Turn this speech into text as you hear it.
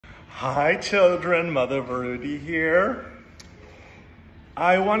Hi children, Mother Varudi here.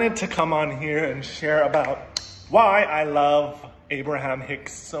 I wanted to come on here and share about why I love Abraham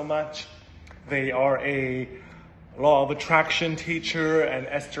Hicks so much. They are a law of attraction teacher and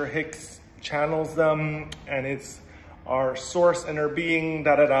Esther Hicks channels them and it's our source inner being,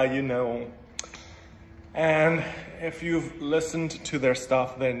 you know. And if you've listened to their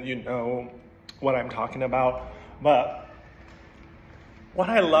stuff, then you know what I'm talking about. But what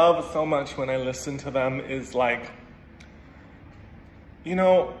I love so much when I listen to them is like, you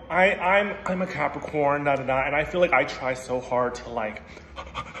know, I'm a Capricorn, and I feel like I try so hard to like,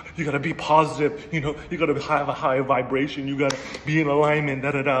 you gotta be positive, you know, you gotta have a high vibration, you gotta be in alignment,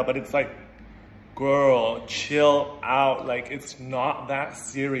 but it's like, girl, chill out. Like, it's not that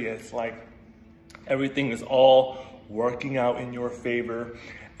serious. Like, everything is all working out in your favor,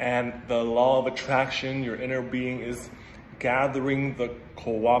 and the law of attraction, your inner being, is gathering the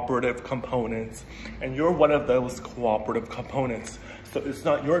cooperative components, and you're one of those cooperative components. So it's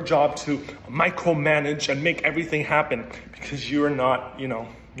not your job to micromanage and make everything happen, because you're not, you know,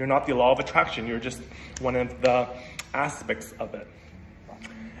 you're not the law of attraction. You're just one of the aspects of it.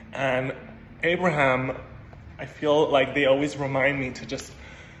 And Abraham, I feel like they always remind me to just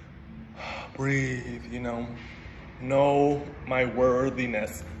breathe, you know my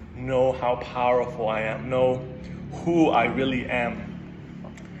worthiness, know how powerful I am, know who I really am,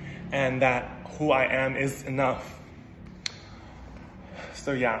 and that who I am is enough.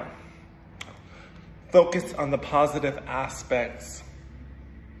 So yeah, focus on the positive aspects,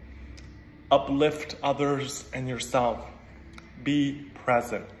 uplift others and yourself, be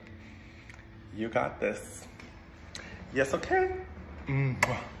present. You got this. Yes, okay?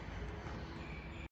 Mwah.